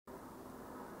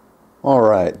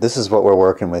Alright, this is what we're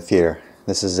working with here.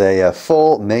 This is a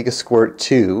full Megasquirt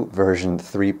 2 version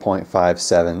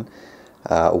 3.57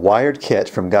 wired kit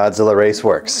from Godzilla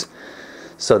Raceworks.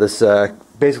 So this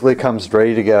basically comes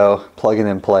ready to go, plug in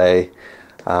and play.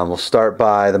 We'll start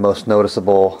by the most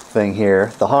noticeable thing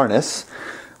here, the harness.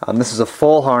 This is a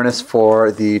full harness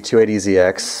for the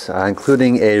 280ZX,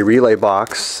 including a relay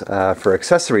box for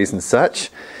accessories and such.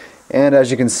 And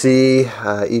as you can see,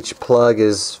 each plug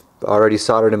is already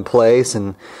soldered in place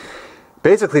and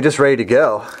basically just ready to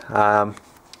go.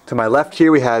 To my left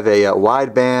here we have a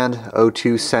wideband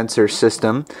O2 sensor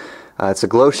system. It's a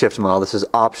glow shift model. This is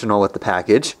optional with the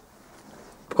package.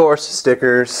 Of course,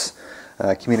 stickers,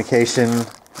 communication,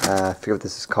 I forget what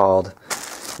this is called.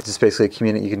 It's just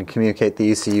basically you can communicate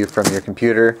the ECU from your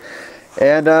computer.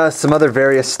 And some other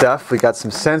various stuff. We got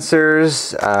some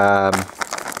sensors,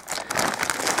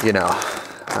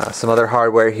 some other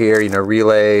hardware here,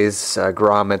 relays,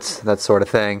 grommets, that sort of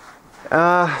thing.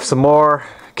 Some more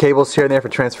cables here and there for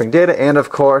transferring data, and of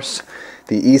course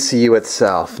the ECU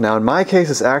itself. Now in my case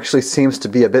this actually seems to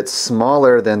be a bit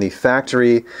smaller than the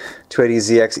factory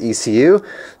 280ZX ECU,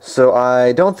 so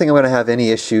I don't think I'm going to have any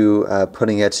issue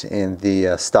putting it in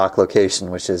the stock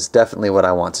location, which is definitely what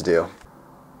I want to do.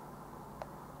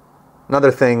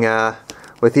 Another thing,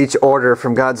 with each order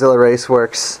from Godzilla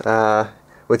Raceworks,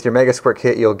 with your Megasquirt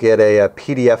kit, you'll get a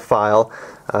PDF file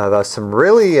of some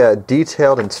really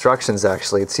detailed instructions.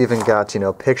 Actually, it's even got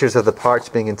pictures of the parts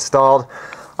being installed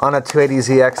on a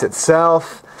 280ZX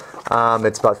itself.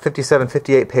 It's about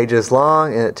 58 pages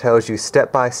long, and it tells you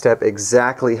step by step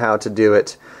exactly how to do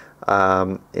it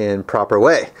in proper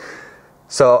way.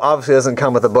 So obviously it doesn't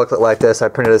come with a booklet like this. I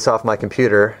printed this off my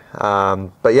computer,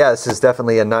 but yeah, this is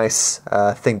definitely a nice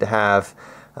thing to have,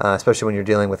 especially when you're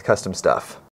dealing with custom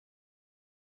stuff.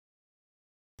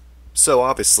 So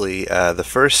obviously, the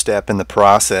first step in the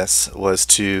process was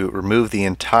to remove the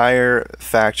entire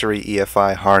factory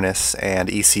EFI harness and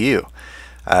ECU.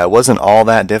 It wasn't all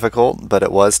that difficult, but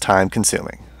it was time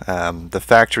consuming. The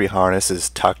factory harness is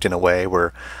tucked in a way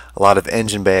where a lot of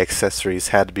engine bay accessories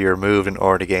had to be removed in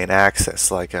order to gain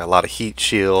access, like a lot of heat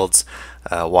shields,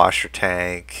 washer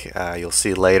tank, you'll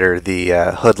see later the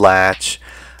hood latch,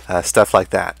 stuff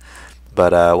like that.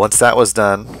 But once that was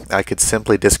done, I could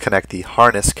simply disconnect the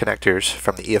harness connectors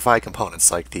from the EFI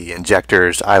components, like the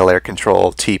injectors, idle air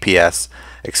control, TPS,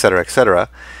 etc., etc.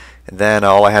 And then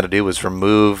all I had to do was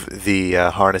remove the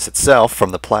harness itself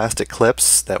from the plastic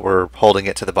clips that were holding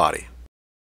it to the body.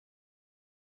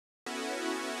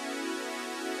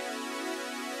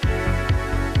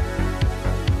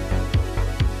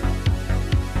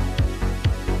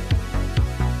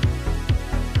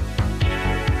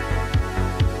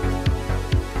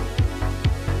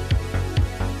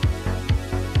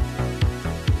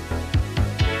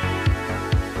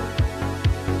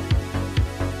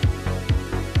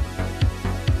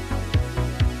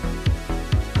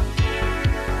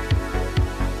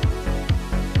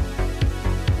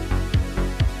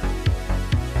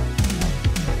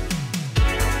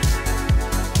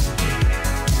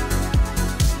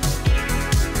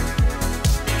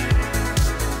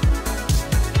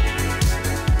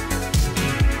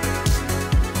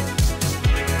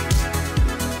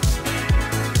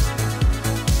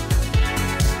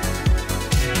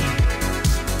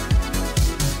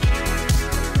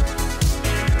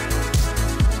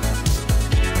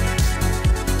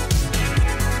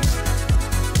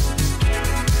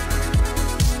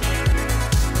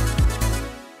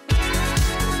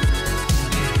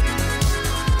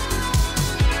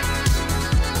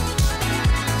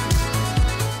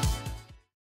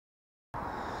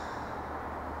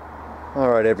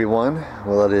 Alright everyone,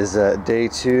 well it is day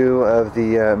 2 of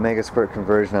the Megasquirt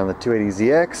conversion on the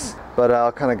 280ZX, but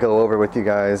I'll kind of go over with you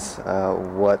guys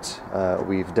what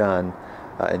we've done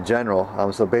in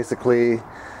general. So basically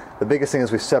the biggest thing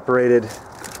is we've separated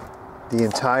the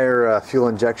entire fuel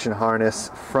injection harness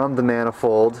from the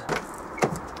manifold.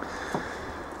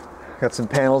 Got some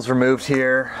panels removed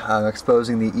here,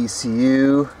 exposing the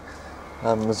ECU,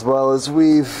 as well as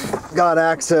we've got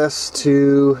access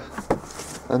to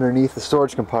underneath the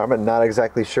storage compartment. Not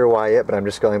exactly sure why yet, but I'm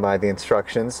just going by the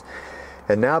instructions.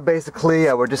 And now basically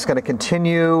we're just going to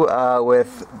continue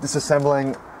with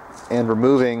disassembling and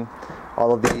removing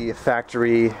all of the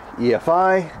factory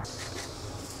EFI.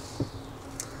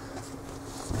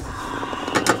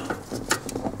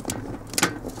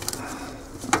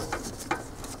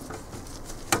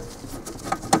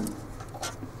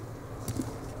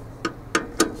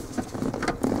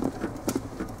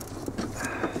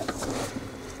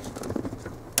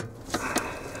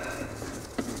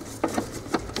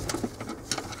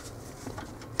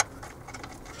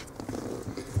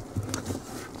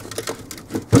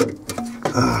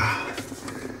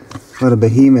 what a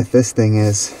behemoth this thing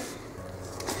is.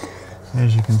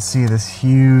 As you can see, this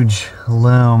huge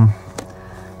loom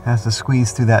has to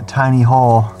squeeze through that tiny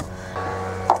hole.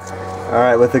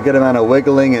 Alright, with a good amount of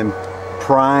wiggling and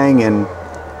prying and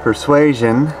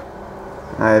persuasion,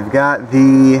 I've got,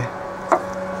 you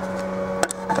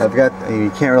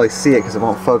can't really see it because it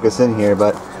won't focus in here,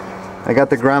 but I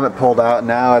got the grommet pulled out.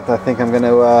 Now I think I'm going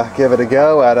to give it a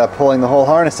go at pulling the whole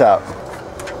harness out.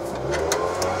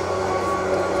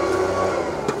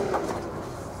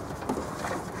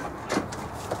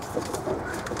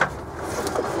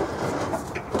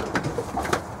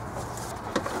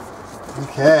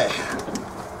 Okay.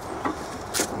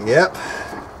 Yep.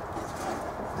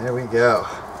 There we go.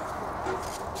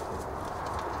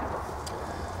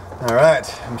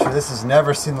 Alright, I'm sure this has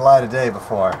never seen the light of day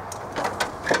before.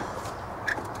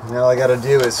 Now all I gotta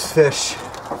do is fish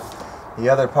the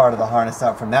other part of the harness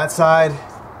out from that side,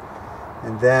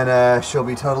 and then she'll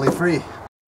be totally free.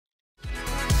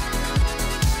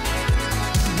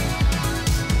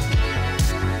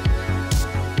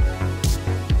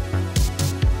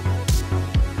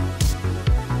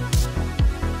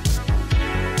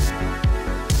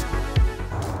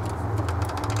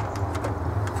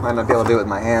 Might not be able to do it with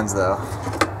my hands though.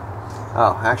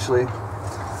 Oh, actually,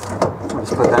 I'll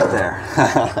just put that there.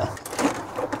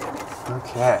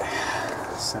 Okay,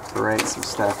 separate some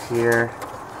stuff here.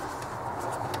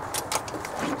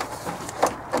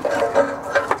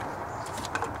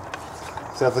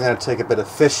 It's definitely going to take a bit of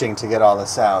fishing to get all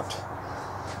this out,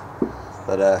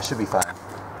 but should be fine.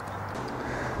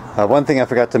 One thing I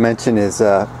forgot to mention is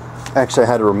actually I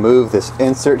had to remove this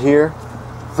insert here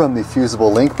from the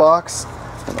fusible link box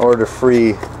in order to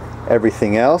free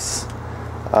everything else.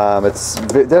 It's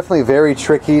definitely very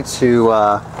tricky to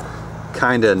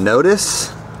kind of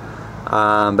notice,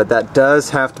 but that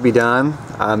does have to be done.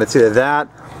 It's either that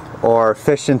or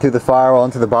fishing through the firewall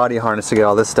into the body harness to get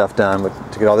all this stuff done,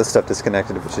 to get all this stuff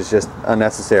disconnected, which is just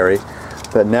unnecessary.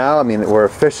 But now, I mean, we're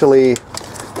officially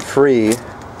free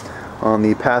on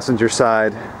the passenger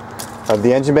side of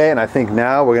the engine bay, and I think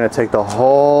now we're going to take the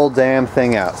whole damn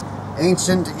thing out.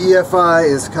 Ancient EFI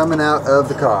is coming out of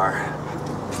the car.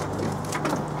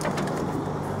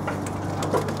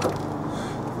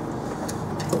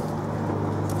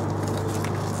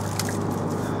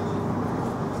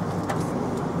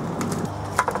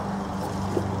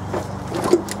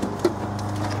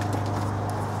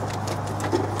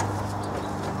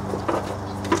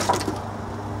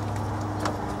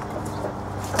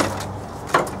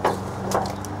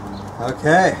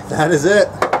 Okay, that is it.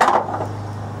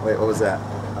 Wait, what was that?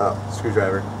 Oh,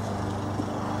 screwdriver.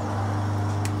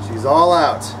 She's all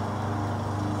out.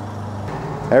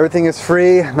 Everything is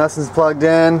free, nothing's plugged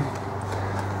in.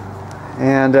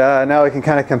 And now we can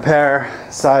kind of compare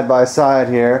side by side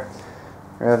here.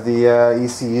 We have the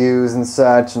ECUs and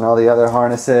such and all the other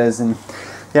harnesses. And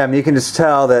yeah, I mean, you can just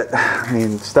tell that, I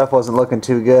mean, stuff wasn't looking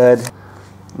too good.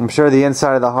 I'm sure the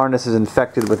inside of the harness is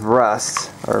infected with rust,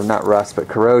 or not rust, but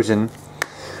corrosion.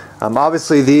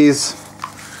 Obviously these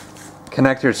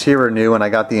connectors here are new when I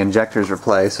got the injectors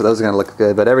replaced, so those are going to look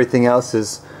good, but everything else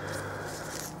is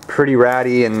pretty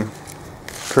ratty and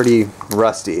pretty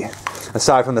rusty,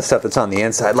 aside from the stuff that's on the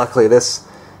inside. Luckily this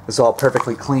is all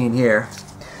perfectly clean here.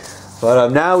 But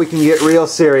now we can get real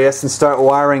serious and start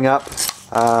wiring up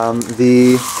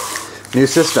the new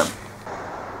system.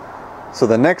 So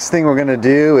the next thing we're going to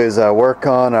do is work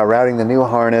on routing the new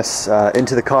harness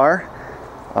into the car.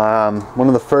 One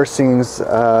of the first things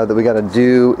that we got to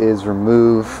do is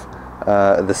remove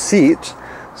the seat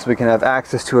so we can have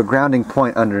access to a grounding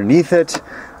point underneath it,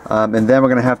 and then we're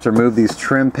going to have to remove these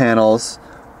trim panels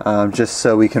just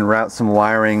so we can route some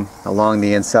wiring along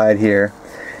the inside here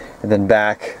and then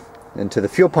back into the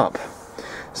fuel pump.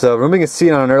 So removing a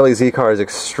seat on an early Z car is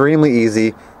extremely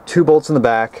easy. 2 bolts in the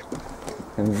back,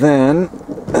 and then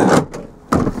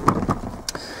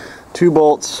 2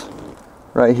 bolts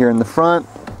right here in the front,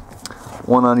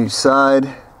 1 on each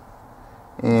side,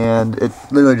 and it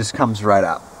literally just comes right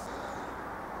out.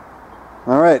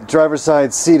 Alright, driver's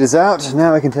side seat is out.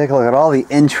 Now we can take a look at all the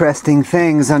interesting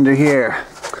things under here.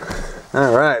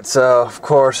 Alright, so of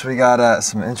course we got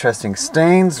some interesting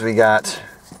stains. We got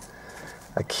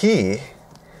a key.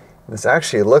 This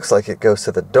actually looks like it goes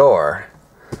to the door.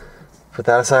 Put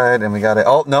that aside, and we got a,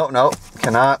 oh, no,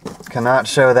 cannot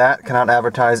show that, cannot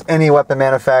advertise any weapon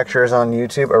manufacturers on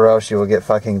YouTube, or else you will get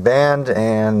fucking banned,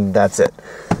 and that's it.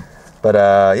 But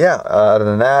yeah, other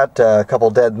than that, a couple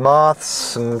dead moths,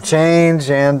 some change,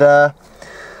 and a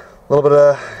little bit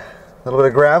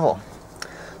of gravel.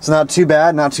 It's not too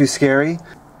bad, not too scary.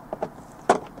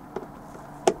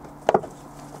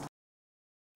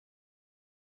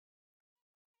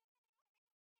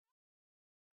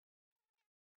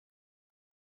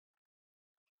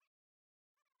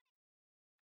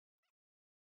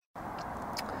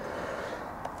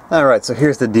 Alright, so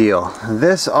here's the deal.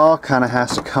 This all kind of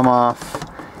has to come off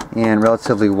in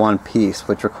relatively one piece,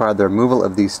 which required the removal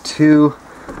of these two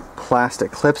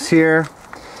plastic clips here.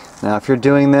 Now if you're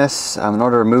doing this, in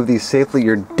order to remove these safely,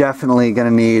 you're definitely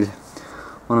going to need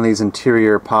one of these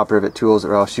interior pop rivet tools,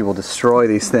 or else you will destroy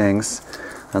these things.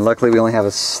 And luckily we only have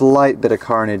a slight bit of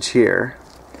carnage here.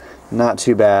 Not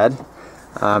too bad.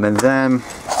 And then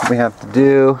what we have to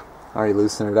do, already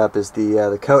loosened it up, is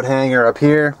the coat hanger up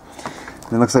here.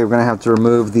 And it looks like we're going to have to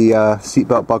remove the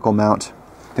seatbelt buckle mount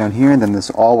down here, and then this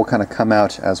all will kind of come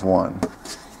out as one.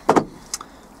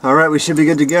 Alright, we should be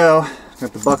good to go.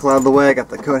 Got the buckle out of the way, got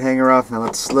the coat hanger off. Now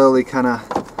let's slowly kind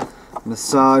of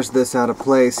massage this out of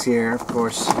place here. Of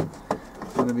course, I'm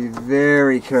going to be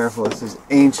very careful. This is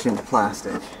ancient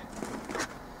plastic.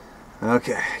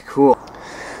 Okay, cool.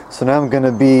 So now I'm going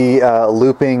to be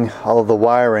looping all of the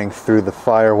wiring through the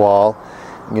firewall,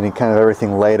 getting kind of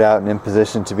everything laid out and in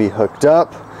position to be hooked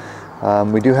up.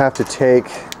 We do have to take,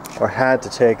 or had to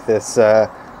take, this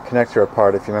connector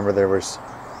apart. If you remember, there was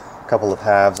a couple of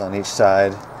halves on each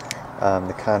side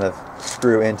to kind of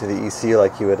screw into the EC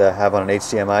like you would have on an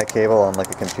HDMI cable on like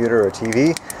a computer or a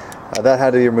TV. That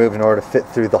had to be removed in order to fit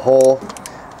through the hole,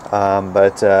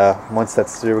 but once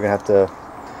that's through, we're going to have to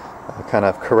kind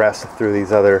of caress through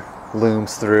these other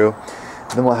looms through.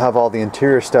 And then we'll have all the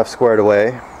interior stuff squared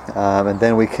away, and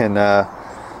then we can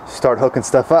start hooking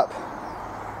stuff up.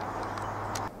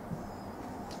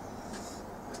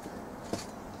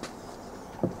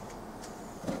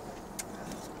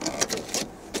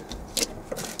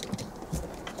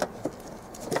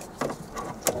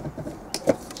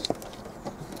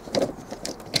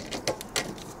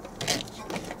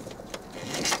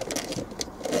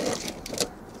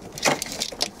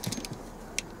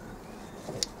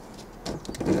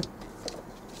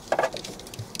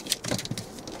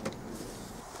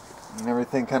 And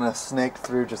everything kind of snaked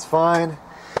through just fine.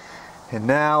 And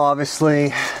now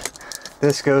obviously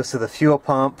this goes to the fuel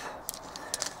pump.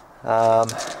 We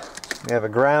have a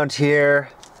ground here.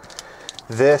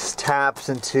 This taps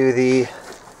into the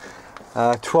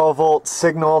 12 volt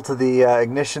signal to the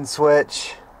ignition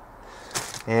switch.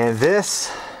 And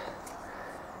this,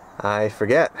 I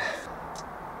forget.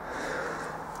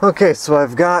 Okay, so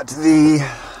I've got the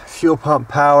fuel pump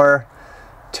power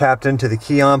tapped into the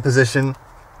key on position.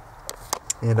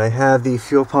 And I have the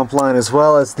fuel pump line as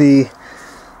well as the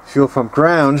fuel pump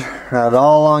ground routed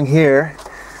all along here.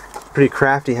 Pretty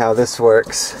crafty how this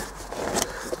works.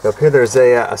 Up here there's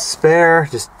a spare,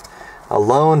 just a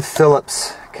lone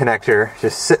Phillips connector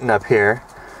just sitting up here.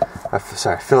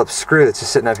 Sorry, Phillips screw that's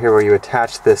just sitting up here where you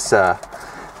attach this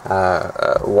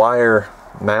wire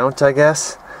mount, I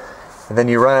guess. And then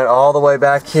you run it all the way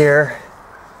back here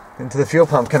into the fuel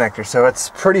pump connector. So it's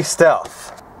pretty stealth.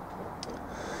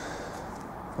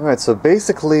 Alright, so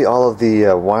basically all of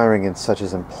the wiring and such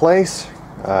is in place,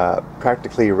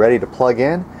 practically ready to plug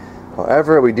in.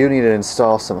 However, we do need to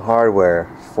install some hardware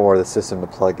for the system to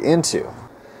plug into.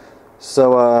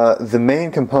 So the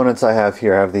main components I have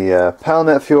here, I have the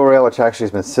PalNet fuel rail, which actually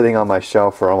has been sitting on my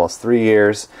shelf for almost 3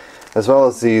 years, as well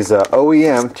as these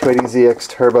OEM 280ZX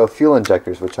turbo fuel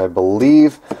injectors, which I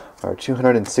believe are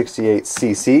 268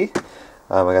 cc.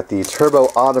 I got the turbo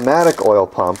automatic oil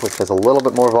pump, which has a little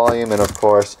bit more volume, and of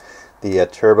course the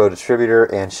turbo distributor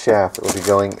and shaft that will be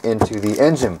going into the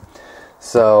engine.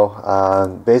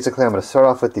 So basically I'm going to start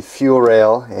off with the fuel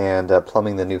rail and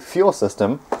plumbing the new fuel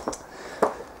system.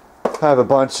 I have a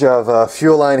bunch of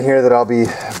fuel line here that I'll be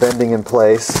bending in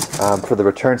place for the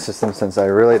return system, since I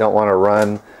really don't want to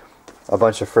run a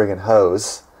bunch of friggin'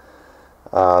 hose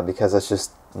because that's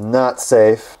just not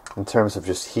safe in terms of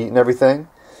just heat and everything.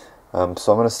 So I'm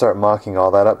going to start mocking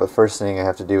all that up, but first thing I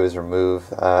have to do is remove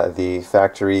the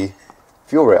factory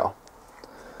fuel rail.